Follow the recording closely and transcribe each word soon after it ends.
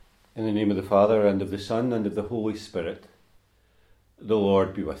In the name of the Father, and of the Son, and of the Holy Spirit, the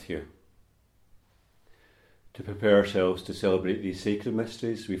Lord be with you. To prepare ourselves to celebrate these sacred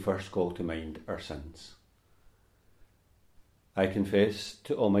mysteries, we first call to mind our sins. I confess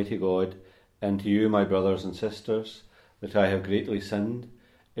to Almighty God and to you, my brothers and sisters, that I have greatly sinned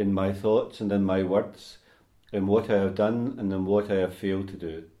in my thoughts and in my words, in what I have done and in what I have failed to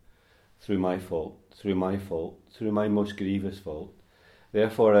do, through my most grievous fault.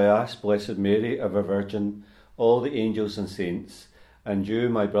 Therefore I ask Blessed Mary, ever Virgin, all the angels and saints, and you,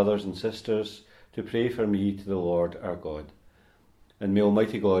 my brothers and sisters, to pray for me to the Lord our God. And may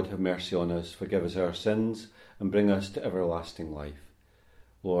Almighty God have mercy on us, forgive us our sins, and bring us to everlasting life.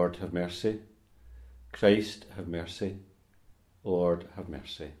 Lord, have mercy. Christ, have mercy. Lord, have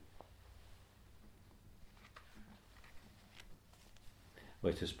mercy.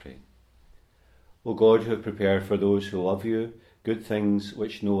 Let us pray. O God, who have prepared for those who love you good things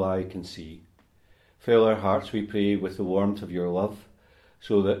which no eye can see, fill our hearts, we pray, with the warmth of your love,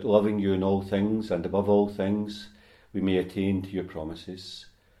 so that, loving you in all things and above all things, we may attain to your promises,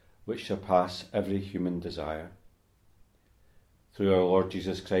 which surpass every human desire. Through our Lord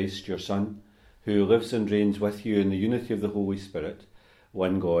Jesus Christ, your Son, who lives and reigns with you in the unity of the Holy Spirit,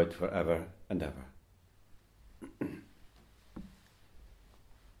 one God, for ever and ever.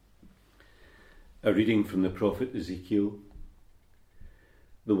 A reading from the prophet Ezekiel.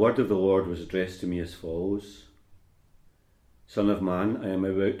 The word of the Lord was addressed to me as follows: Son of man, I am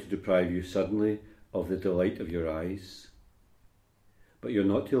about to deprive you suddenly of the delight of your eyes. But you're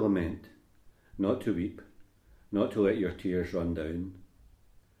not to lament, not to weep, not to let your tears run down.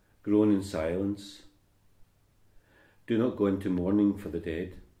 Groan in silence. Do not go into mourning for the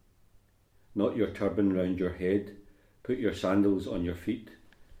dead. Knot your turban round your head, put your sandals on your feet.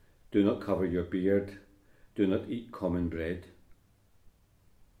 Do not cover your beard, do not eat common bread.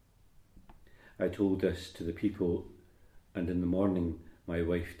 I told this to the people, and in the morning my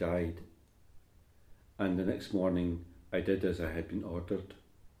wife died. And the next morning I did as I had been ordered.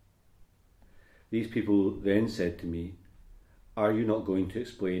 These people then said to me, Are you not going to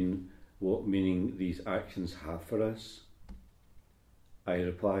explain what meaning these actions have for us? I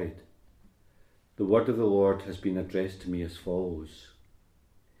replied, The word of the Lord has been addressed to me as follows.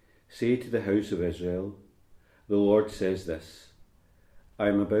 Say to the house of Israel, The Lord says this, I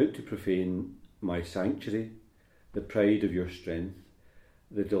am about to profane my sanctuary, the pride of your strength,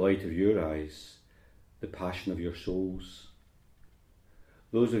 the delight of your eyes, the passion of your souls.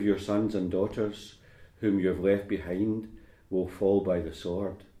 Those of your sons and daughters whom you have left behind will fall by the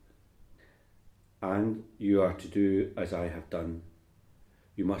sword. And you are to do as I have done.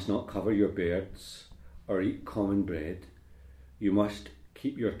 You must not cover your beards or eat common bread. You must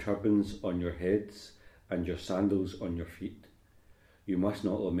keep your turbans on your heads and your sandals on your feet. You must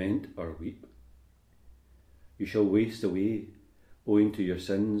not lament or weep. You shall waste away, owing to your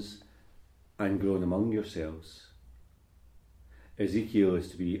sins, and groan among yourselves. Ezekiel is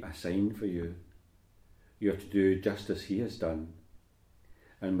to be a sign for you. You are to do just as he has done.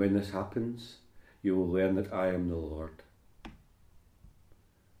 And when this happens, you will learn that I am the Lord.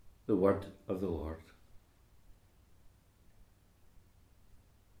 The word of the Lord.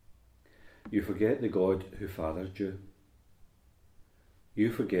 You forget the God who fathered you.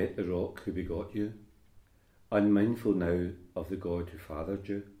 You forget the rock who begot you, unmindful now of the God who fathered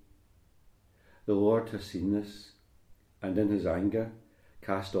you. The Lord has seen this, and in his anger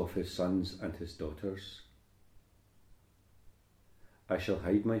cast off his sons and his daughters. I shall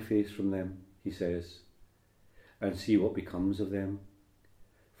hide my face from them, he says, and see what becomes of them,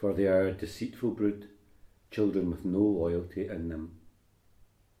 for they are a deceitful brood, children with no loyalty in them.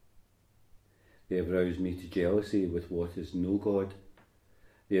 They have roused me to jealousy with what is no God.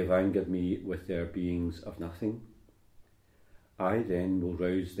 They have angered me with their beings of nothing. I then will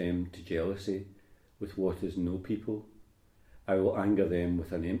rouse them to jealousy with what is no people. I will anger them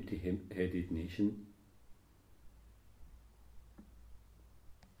with an empty-headed nation.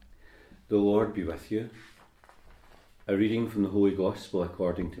 The Lord be with you. A reading from the Holy Gospel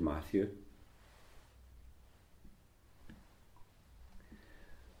according to Matthew.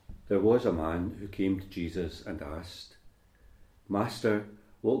 There was a man who came to Jesus and asked, Master,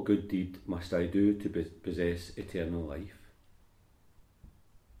 what good deed must I do to possess eternal life?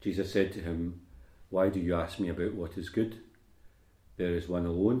 Jesus said to him, Why do you ask me about what is good? There is one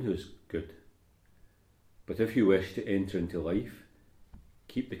alone who is good. But if you wish to enter into life,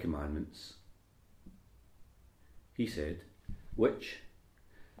 keep the commandments. He said, Which?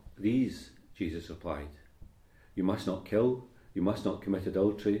 These, Jesus replied. You must not kill, you must not commit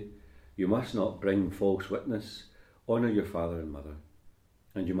adultery, you must not bring false witness, honour your father and mother.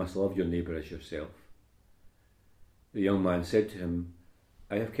 and you must love your neighbour as yourself." The young man said to him,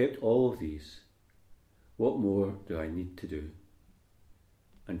 "I have kept all of these. What more do I need to do?"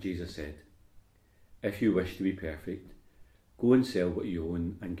 And Jesus said, "If you wish to be perfect, go and sell what you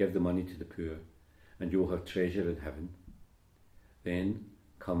own and give the money to the poor, and you will have treasure in heaven. Then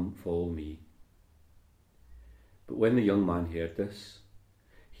come follow me." But when the young man heard this,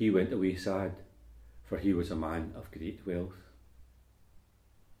 he went away sad, for he was a man of great wealth.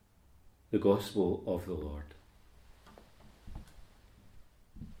 The Gospel of the Lord.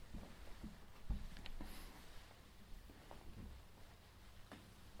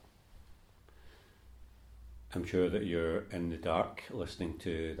 I'm sure that you're in the dark listening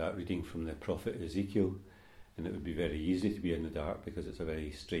to that reading from the prophet Ezekiel, and it would be very easy to be in the dark because it's a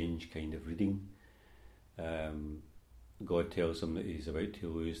very strange kind of reading. God tells him that he's about to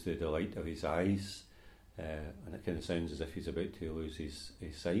lose the delight of his eyes, and it kind of sounds as if he's about to lose his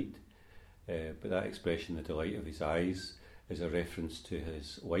sight. But that expression, the delight of his eyes, is a reference to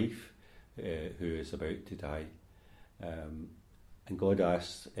his wife, who is about to die. And God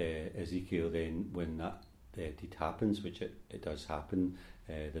asks Ezekiel then, when that deed happens, which it does happen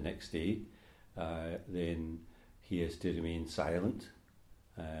the next day, then he is to remain silent,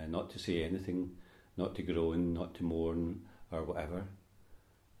 not to say anything, not to groan, not to mourn, or whatever.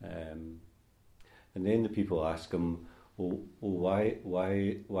 And then the people ask him, well,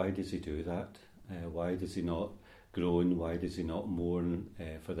 why does he do that? Why does he not groan? Why does he not mourn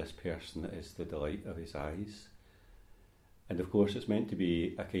for this person that is the delight of his eyes? And of course it's meant to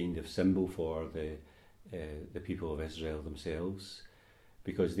be a kind of symbol for the people of Israel themselves,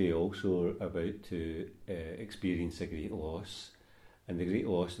 because they also are about to experience a great loss, and the great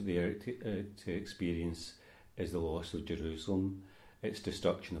loss that they are to experience is the loss of Jerusalem, its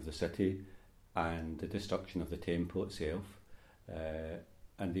destruction of the city, and the destruction of the temple itself.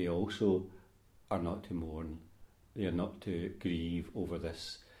 And they also are not to mourn, they are not to grieve over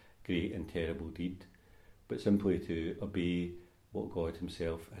this great and terrible deed, but simply to obey what God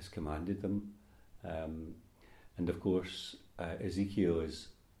himself has commanded them. And of course Ezekiel is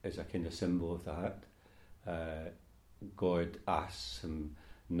a kind of symbol of that. God asks him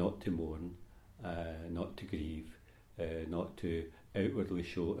not to mourn, not to grieve, not to outwardly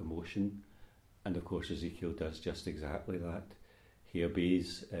show emotion, and of course Ezekiel does just exactly that. He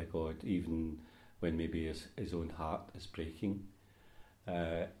obeys God even when maybe his own heart is breaking.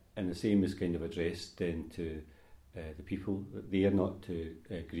 And the same is kind of addressed then to the people, that they are not to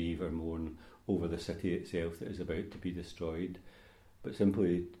grieve or mourn over the city itself that is about to be destroyed, but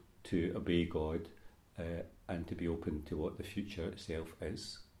simply to obey God and to be open to what the future itself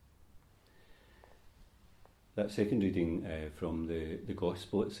is. That second reading from the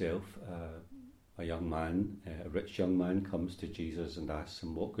Gospel itself, a young man, a rich young man, comes to Jesus and asks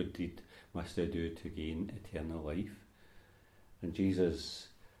him, "What good deed must I do to gain eternal life?" And Jesus,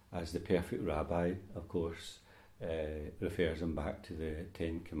 as the perfect rabbi, of course, refers him back to the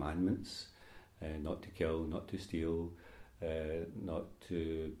 10 Commandments, not to kill, not to steal, not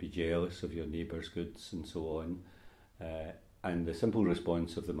to be jealous of your neighbour's goods, and so on. And the simple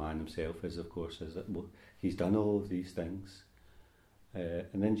response of the man himself is, of course, that he's done all of these things.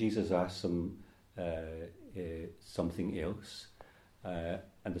 And then Jesus asks him something else,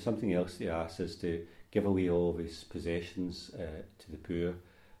 and the something else he asks is to give away all of his possessions to the poor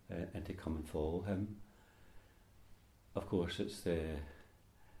and to come and follow him. Of course, it's the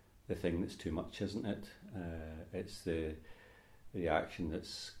thing that's too much, isn't it? It's the action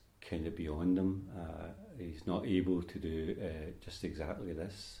that's kind of beyond him. He's not able to do just exactly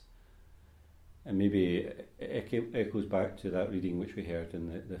this. And maybe it echoes back to that reading which we heard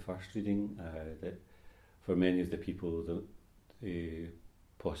in the first reading, that for many of the people that they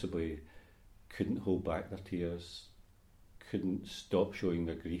possibly couldn't hold back their tears, couldn't stop showing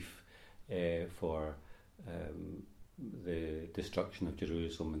their grief for the destruction of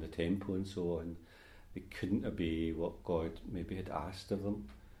Jerusalem and the temple and so on. They couldn't obey what God maybe had asked of them.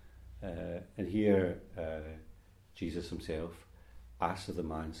 And here Jesus himself asks of the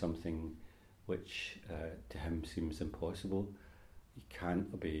man something which to him seems impossible. He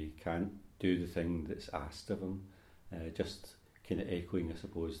can't obey, can't do the thing that's asked of him. Just kind of echoing, I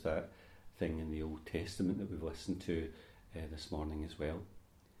suppose, that thing in the Old Testament that we've listened to this morning as well.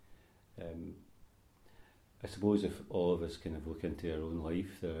 I suppose if all of us kind of look into our own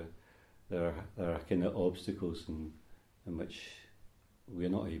life, there are kind of obstacles in which we're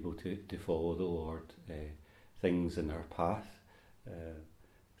not able to follow the Lord, things in our path,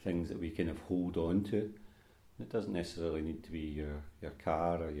 things that we kind of hold on to. It doesn't necessarily need to be your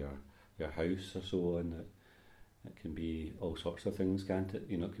car or your house or so on, It can be all sorts of things, can't it?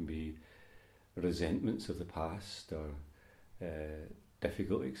 It can be resentments of the past, or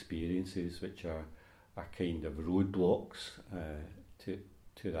difficult experiences which are kind of roadblocks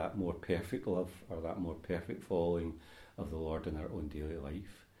to that more perfect love, or that more perfect following of the Lord in our own daily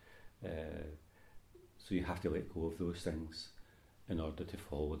life. So you have to let go of those things in order to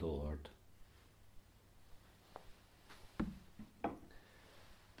follow the Lord.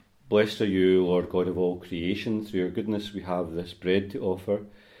 Blessed are you, Lord God of all creation. Through your goodness we have this bread to offer,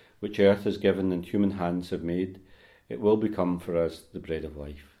 which earth has given and human hands have made. It will become for us the bread of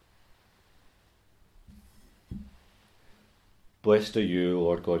life. Blessed are you,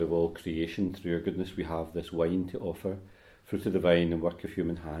 Lord God of all creation. Through your goodness we have this wine to offer, fruit of the vine and work of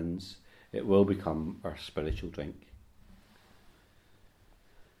human hands. It will become our spiritual drink.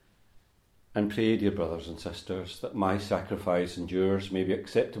 And pray, dear brothers and sisters, that my sacrifice and yours may be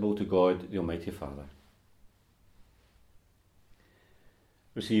acceptable to God, the Almighty Father.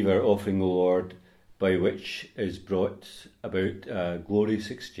 Receive our offering, O Lord, by which is brought about a glorious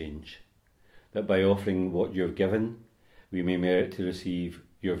exchange, that by offering what you have given, we may merit to receive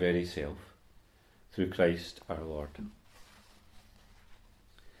your very self, through Christ our Lord.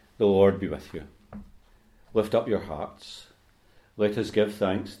 The Lord be with you. Lift up your hearts. Let us give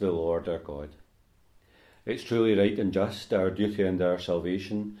thanks to the Lord our God. It's truly right and just, our duty and our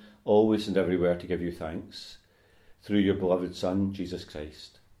salvation, always and everywhere to give you thanks, through your beloved Son, Jesus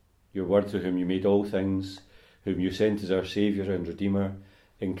Christ, your Word, through whom you made all things, whom you sent as our Saviour and Redeemer,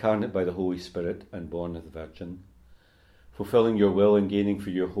 incarnate by the Holy Spirit and born of the Virgin. Fulfilling your will and gaining for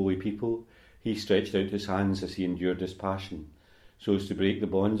your holy people, he stretched out his hands as he endured his passion, so as to break the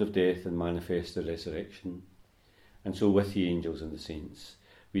bonds of death and manifest the resurrection. And so with the angels and the saints,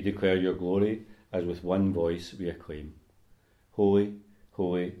 we declare your glory, as with one voice we acclaim. Holy,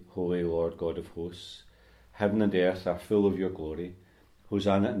 holy, holy Lord God of hosts, heaven and earth are full of your glory.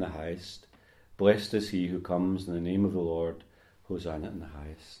 Hosanna in the highest. Blessed is he who comes in the name of the Lord. Hosanna in the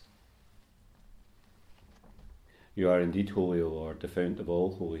highest. You are indeed holy, O Lord, the fount of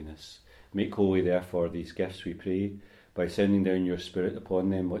all holiness. Make holy, therefore, these gifts, we pray, by sending down your Spirit upon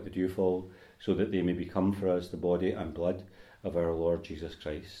them like the dewfall, so that they may become for us the body and blood of our Lord Jesus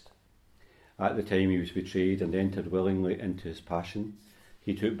Christ. At the time he was betrayed and entered willingly into his passion,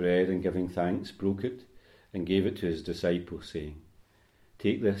 he took bread and, giving thanks, broke it and gave it to his disciples, saying,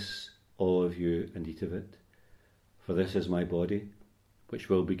 Take this, all of you, and eat of it, for this is my body, which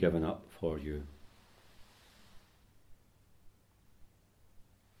will be given up for you.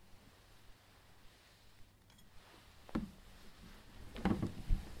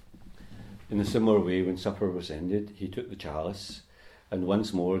 In a similar way, when supper was ended, he took the chalice, and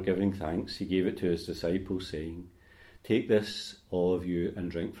once more giving thanks, he gave it to his disciples, saying, Take this, all of you,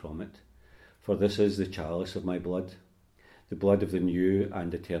 and drink from it, for this is the chalice of my blood, the blood of the new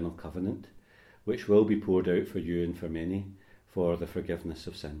and eternal covenant, which will be poured out for you and for many, for the forgiveness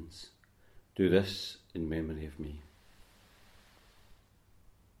of sins. Do this in memory of me.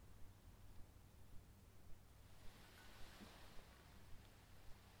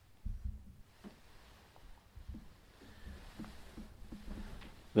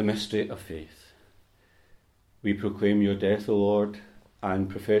 The mystery of faith. We proclaim your death, O Lord, and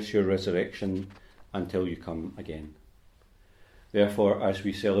profess your resurrection until you come again. Therefore, as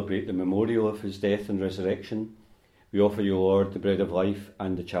we celebrate the memorial of his death and resurrection, we offer you, Lord, the bread of life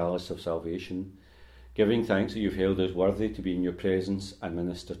and the chalice of salvation, giving thanks that you've held us worthy to be in your presence and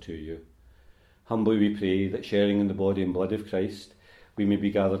minister to you. Humbly we pray that, sharing in the body and blood of Christ, we may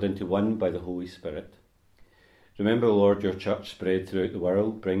be gathered into one by the Holy Spirit. Remember, Lord, your church spread throughout the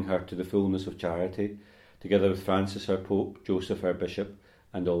world. Bring her to the fullness of charity, together with Francis, our Pope, Joseph, our Bishop,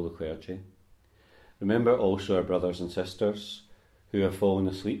 and all the clergy. Remember also our brothers and sisters who have fallen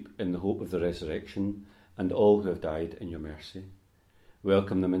asleep in the hope of the resurrection, and all who have died in your mercy.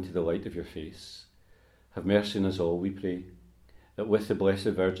 Welcome them into the light of your face. Have mercy on us all, we pray, that with the Blessed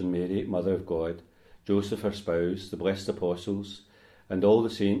Virgin Mary, Mother of God, Joseph, her spouse, the blessed apostles, and all the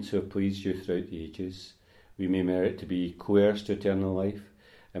saints who have pleased you throughout the ages, we may merit to be co-heirs to eternal life,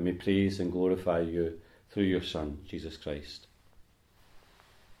 and may praise and glorify you through your Son, Jesus Christ.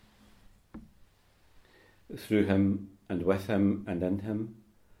 Through him, and with him, and in him,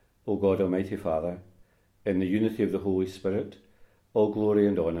 O God, Almighty Father, in the unity of the Holy Spirit, all glory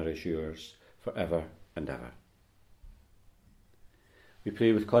and honour is yours, for ever and ever. We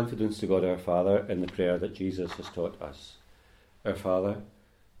pray with confidence to God our Father in the prayer that Jesus has taught us. Our Father,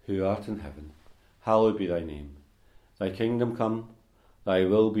 who art in heaven, hallowed be thy name. Thy kingdom come, thy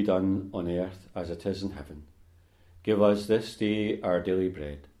will be done on earth as it is in heaven. Give us this day our daily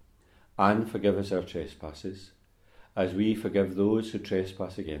bread, and forgive us our trespasses, as we forgive those who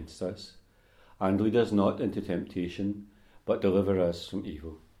trespass against us. And lead us not into temptation, but deliver us from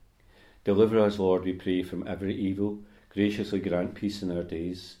evil. Deliver us, Lord, we pray, from every evil. Graciously grant peace in our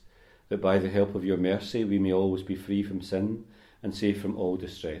days, that by the help of your mercy we may always be free from sin and safe from all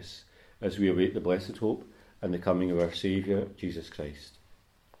distress, as we await the blessed hope and the coming of our Saviour, Jesus Christ.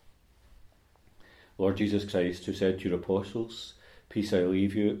 Lord Jesus Christ, who said to your apostles, "Peace I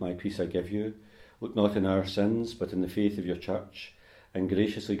leave you, my peace I give you," look not in our sins, but in the faith of your church, and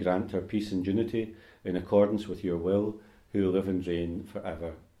graciously grant her peace and unity in accordance with your will, who live and reign for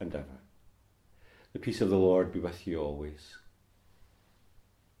ever and ever. The peace of the Lord be with you always.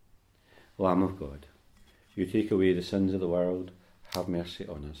 Lamb of God, you take away the sins of the world, have mercy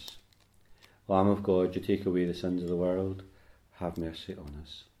on us. Lamb of God, you take away the sins of the world, have mercy on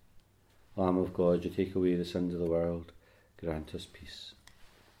us. Lamb of God, you take away the sins of the world, grant us peace.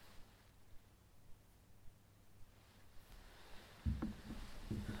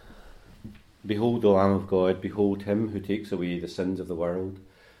 Behold the Lamb of God, behold him who takes away the sins of the world.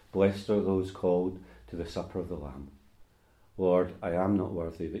 Blessed are those called to the supper of the Lamb. Lord, I am not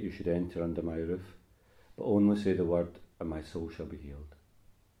worthy that you should enter under my roof, but only say the word, and my soul shall be healed.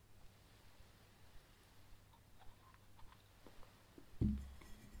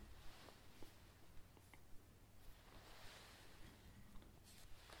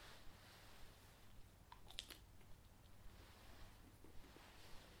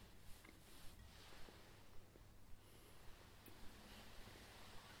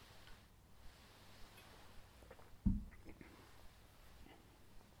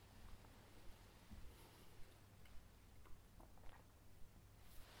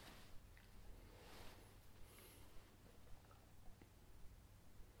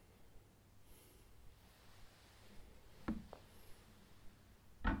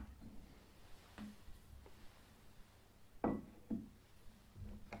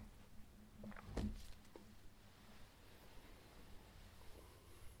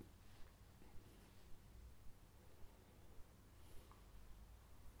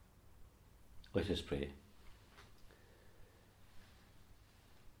 Let us pray.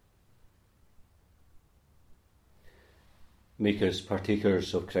 Make us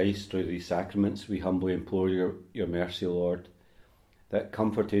partakers of Christ through these sacraments. We humbly implore your mercy, Lord, that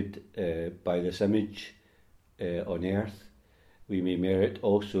comforted by this image on earth, we may merit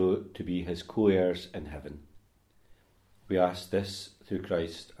also to be his co-heirs in heaven. We ask this through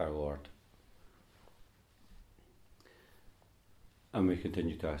Christ our Lord. And we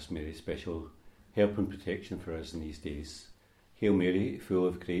continue to ask Mary's special help and protection for us in these days. Hail Mary, full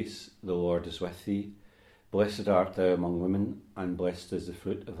of grace, the Lord is with thee. Blessed art thou among women, and blessed is the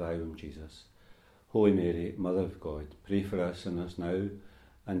fruit of thy womb, Jesus. Holy Mary, Mother of God, pray for us sinners now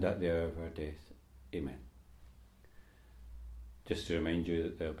and at the hour of our death. Amen. Just to remind you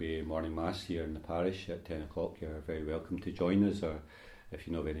that there'll be a morning mass here in the parish at 10 o'clock. You're very welcome to join us, or if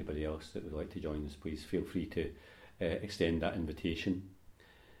you know of anybody else that would like to join us, please feel free to extend that invitation.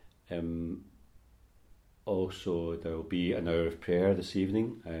 Also, there will be an hour of prayer this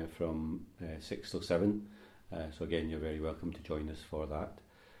evening from 6 till 7. So again, you're very welcome to join us for that.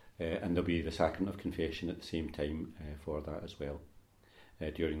 And there'll be the sacrament of confession at the same time for that as well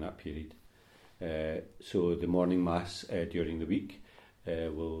during that period. So the morning mass during the week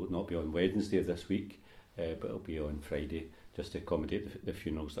will not be on Wednesday of this week, but it'll be on Friday, just to accommodate the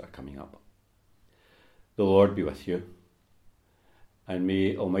funerals that are coming up. The Lord be with you, and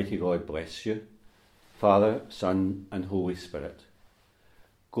may Almighty God bless you, Father, Son, and Holy Spirit.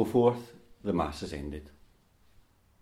 Go forth, the Mass is ended.